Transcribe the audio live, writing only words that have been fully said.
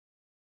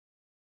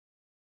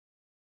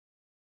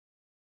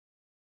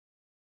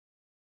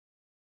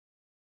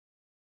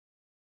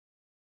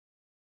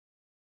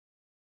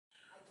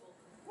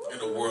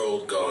in a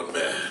world gone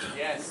mad.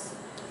 Yes.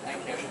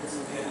 Thank you.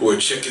 Where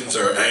chickens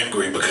are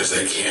angry because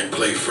they can't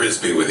play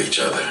frisbee with each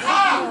other.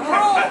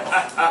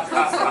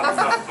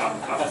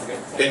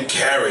 And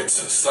carrots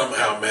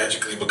somehow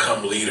magically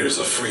become leaders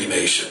of free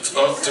nations.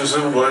 Oh, too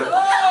soon, boy.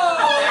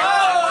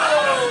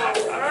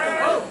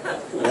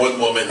 One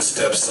woman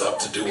steps up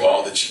to do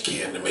all that she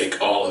can to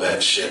make all of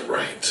that shit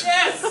right.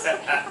 Yes.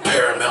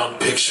 Paramount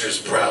Pictures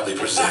proudly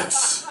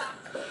presents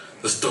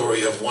the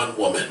story of one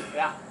woman.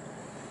 Yeah.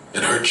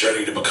 And her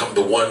journey to become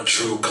the one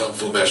true Kung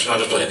Fu master. Not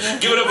just playing.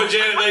 Give it up for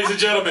Janet, ladies and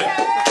gentlemen.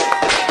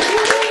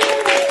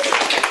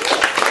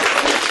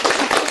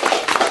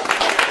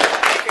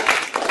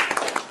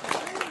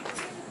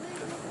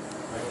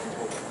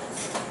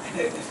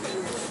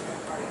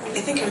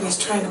 I think everybody's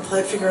trying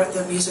to figure out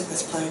the music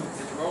that's playing.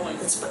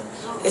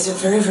 Is it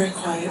very, very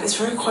quiet? It's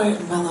very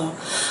quiet and mellow.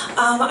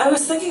 I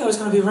was thinking I was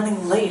going to be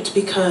running late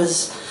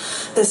because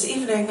this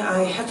evening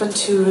I happened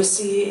to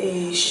see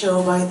a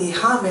show by the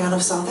Ha-Man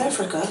of South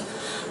Africa,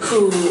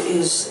 who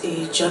is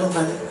a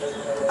gentleman,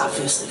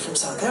 obviously from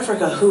South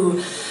Africa,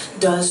 who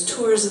does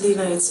tours of the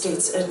United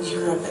States and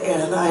Europe,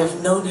 and I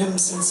have known him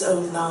since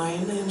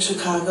 '09 in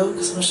Chicago,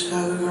 because I'm a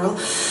Chicago girl,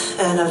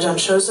 and I've done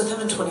shows with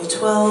him in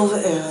 2012,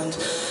 and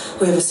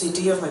we have a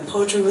CD of my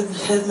poetry with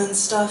him and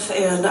stuff,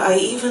 and I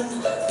even,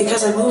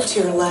 because I moved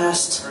here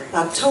last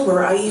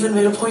October, I even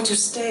made a point to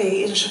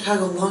stay in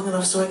Chicago long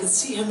enough so I could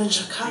see him in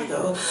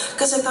Chicago,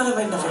 because I thought I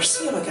might never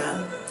see him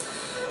again.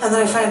 And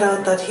then I find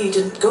out that he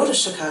didn't go to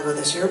Chicago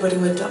this year, but he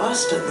went to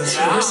Austin this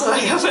year, so I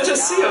happened to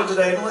see him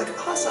today, and I'm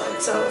like, awesome.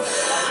 So,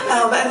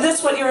 and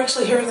that's what you're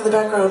actually hearing in the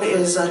background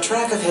is a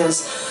track of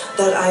his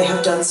that I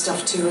have done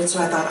stuff to, and so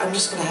I thought, I'm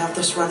just going to have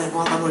this running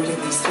while I'm reading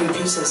these 3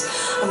 pieces.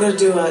 I'm going to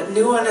do a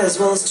new one as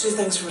well as 2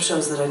 things from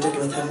shows that I did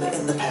with him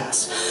in the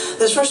past.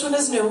 This first one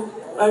is new.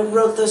 I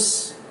wrote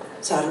this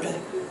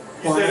Saturday.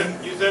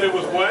 You said it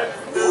was what?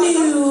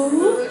 New.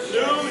 New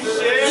shit, new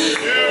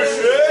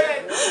shit.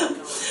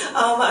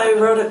 I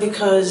wrote it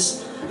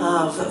because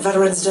of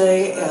Veterans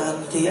Day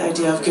and the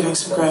idea of giving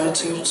some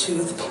gratitude to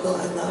the people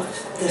I love.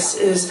 This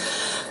is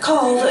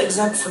called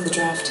Exempt from the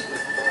Draft.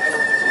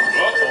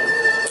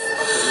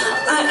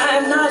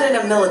 I'm not in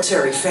a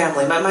military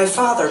family. My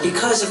father,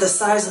 because of the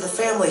size of the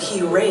family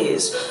he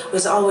raised,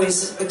 was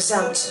always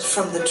exempt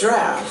from the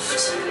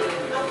draft.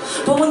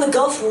 But when the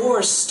Gulf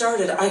War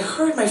started, I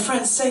heard my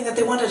friends saying that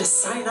they wanted to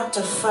sign up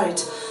to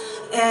fight.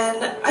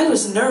 And I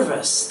was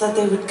nervous that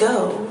they would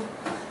go,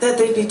 that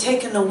they'd be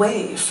taken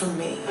away from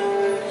me.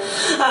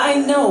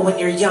 I know when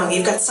you're young,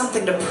 you've got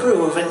something to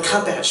prove, and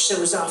combat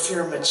shows off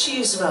your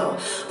machismo.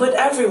 But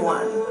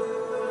everyone,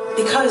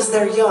 because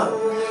they're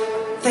young,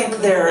 think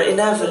they're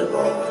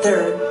inevitable,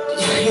 they're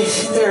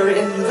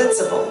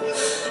invincible,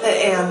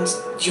 and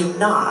you're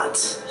not.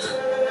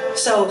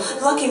 So,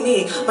 lucky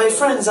me, my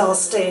friends all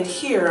stayed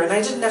here, and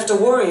I didn't have to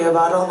worry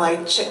about all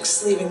my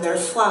chicks leaving their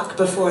flock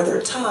before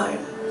their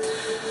time.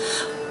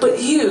 But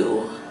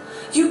you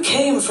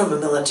came from a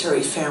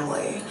military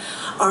family,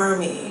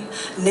 Army,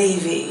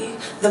 Navy,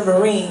 the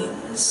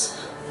Marines.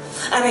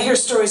 And I hear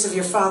stories of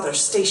your father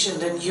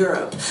stationed in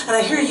Europe, and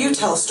I hear you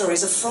tell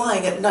stories of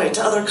flying at night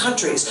to other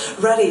countries,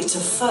 ready to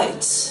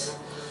fight.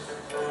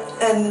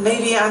 And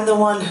maybe I'm the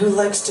one who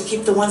likes to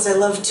keep the ones I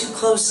love too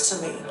close to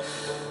me.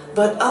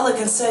 But all I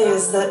can say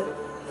is that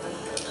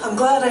I'm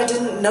glad I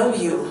didn't know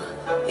you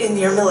in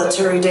your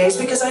military days,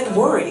 because I'd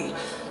worry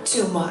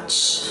too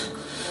much.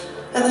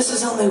 And this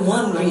is only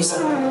one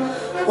reason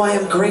why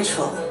I'm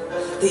grateful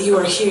that you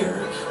are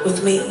here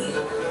with me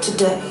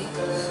today.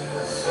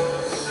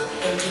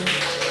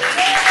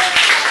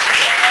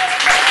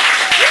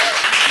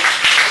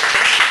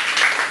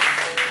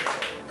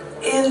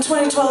 In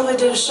 2012, I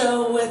did a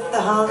show with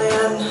the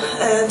Ha-Man,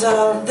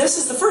 and this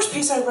is the first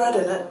piece I read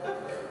in it,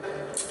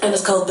 and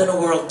it's called Been a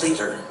World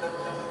Leader.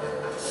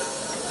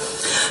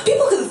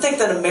 People can think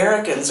that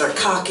Americans are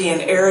cocky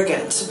and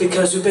arrogant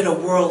because we've been a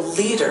world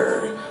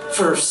leader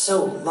for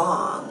so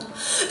long.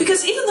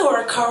 Because even though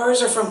our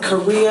cars are from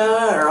Korea,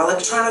 our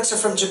electronics are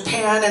from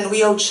Japan, and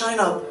we owe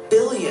China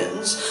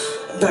billions,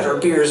 better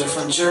beers are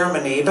from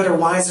Germany, better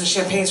wines and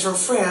champagnes from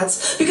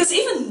France, because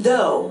even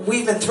though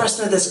we've been thrust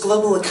into this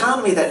global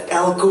economy that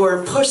Al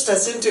Gore pushed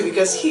us into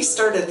because he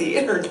started the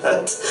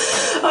internet,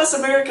 us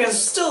Americans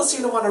still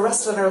seem to want to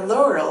rest on our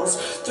laurels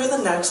through the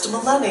next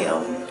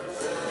millennium.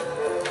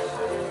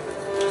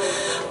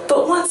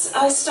 But once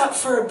I stopped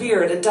for a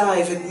beer at a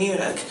dive in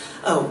München,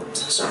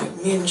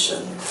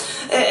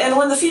 and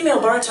when the female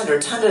bartender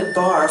tended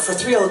bar for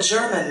 3 old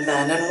German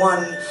men and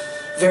one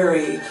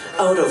very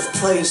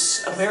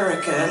out-of-place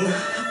American,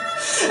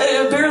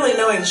 barely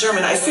knowing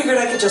German, I figured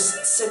I could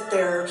just sit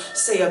there,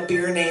 say a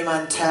beer name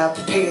on tap,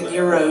 pay in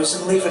euros,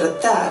 and leave it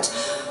at that.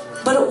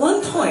 But at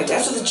one point,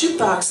 after the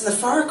jukebox in the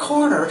far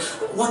corner,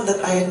 one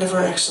that I had never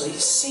actually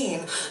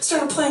seen,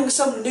 started playing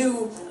some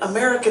new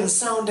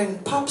American-sounding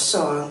pop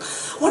song,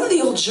 one of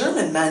the old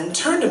German men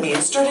turned to me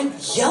and started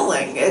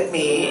yelling at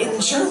me in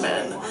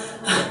German.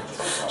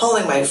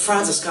 Holding my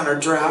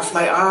Franziskaner draft,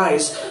 my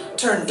eyes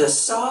turned to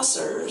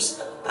saucers.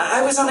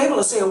 I was unable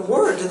to say a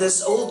word to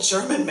this old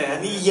German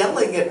man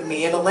yelling at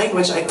me in a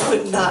language I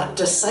could not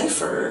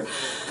decipher.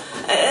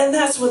 And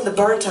that's when the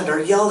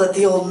bartender yelled at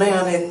the old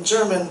man in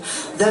German,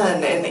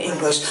 then in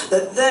English,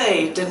 that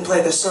they didn't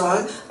play the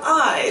song.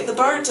 I, the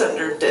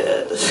bartender,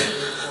 did.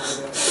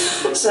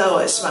 So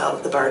I smiled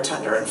at the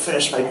bartender and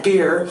finished my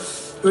beer,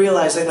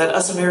 realizing that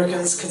us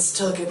Americans can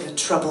still get in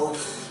trouble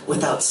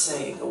without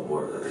saying a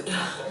word.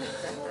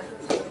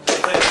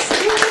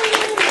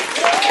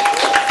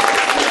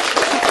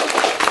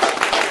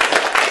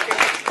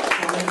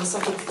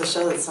 Something for the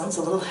show that sounds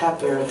a little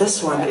happier.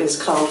 This one is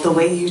called The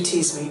Way You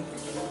Tease Me.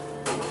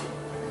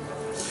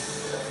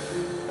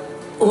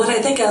 What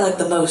I think I like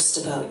the most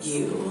about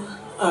you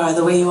are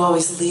the way you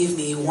always leave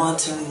me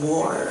wanting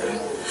more.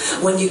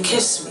 When you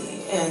kiss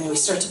me and we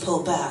start to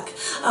pull back,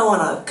 I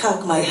want to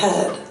cock my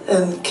head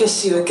and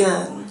kiss you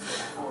again,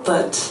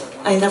 but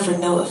I never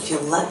know if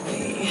you'll let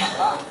me.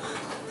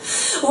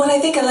 What I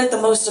think I like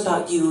the most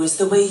about you is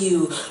the way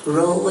you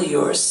roll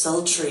your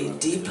sultry,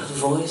 deep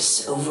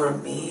voice over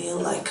me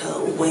like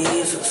a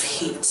wave of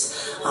heat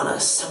on a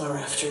summer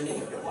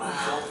afternoon.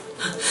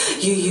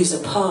 You use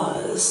a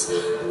pause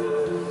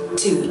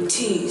to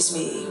tease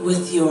me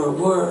with your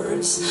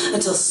words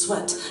until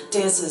sweat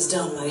dances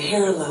down my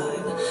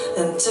hairline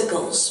and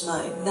tickles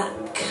my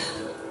neck.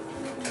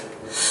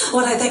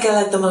 What I think I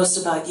like the most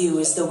about you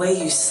is the way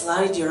you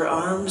slide your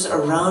arms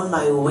around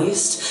my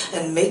waist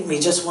and make me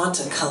just want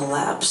to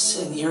collapse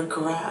in your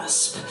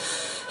grasp.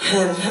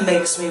 And it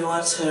makes me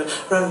want to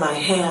run my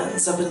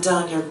hands up and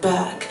down your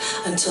back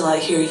until I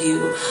hear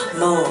you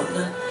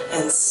moan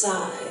and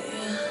sigh.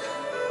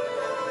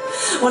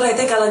 What I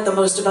think I like the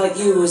most about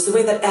you is the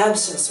way that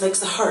absence makes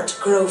the heart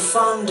grow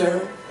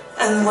fonder.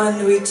 And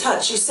when we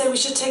touch, you say we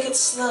should take it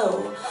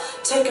slow,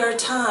 take our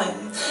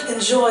time,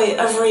 enjoy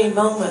every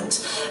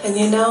moment. And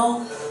you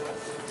know,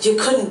 you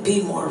couldn't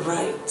be more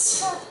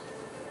right.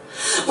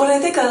 What I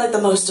think I like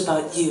the most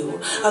about you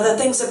are the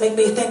things that make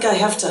me think I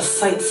have to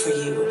fight for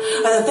you,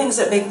 are the things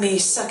that make me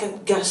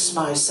second guess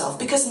myself,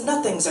 because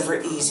nothing's ever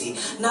easy.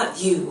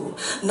 Not you,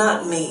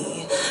 not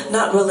me,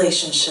 not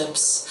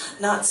relationships,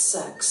 not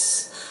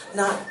sex,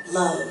 not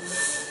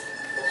love.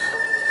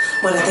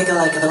 What I think I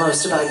like the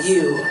most about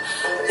you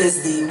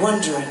is the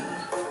wondering,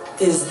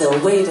 is the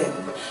waiting,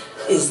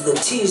 is the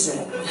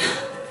teasing.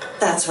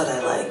 That's what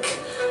I like.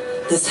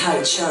 This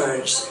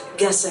high-charged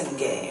guessing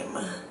game.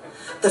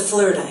 The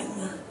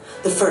flirting,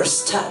 the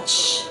first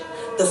touch,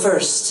 the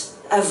first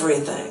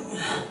everything.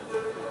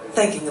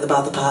 Thinking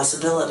about the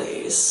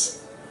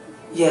possibilities.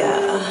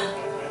 Yeah,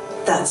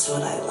 that's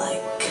what I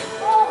like.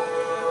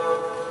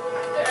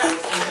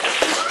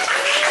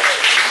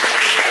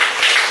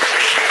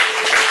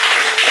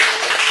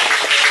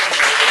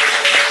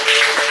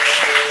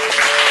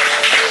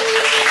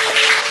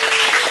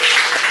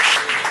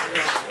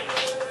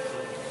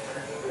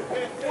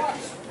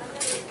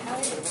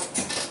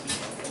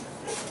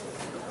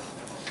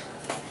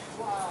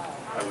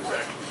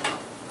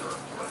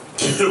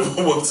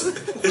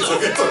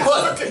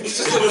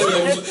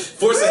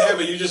 Force of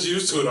habit, you're just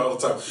used to it all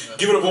the time.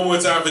 Give it up one more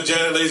time for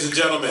Janet, ladies and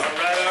gentlemen. All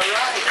right, all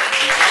right.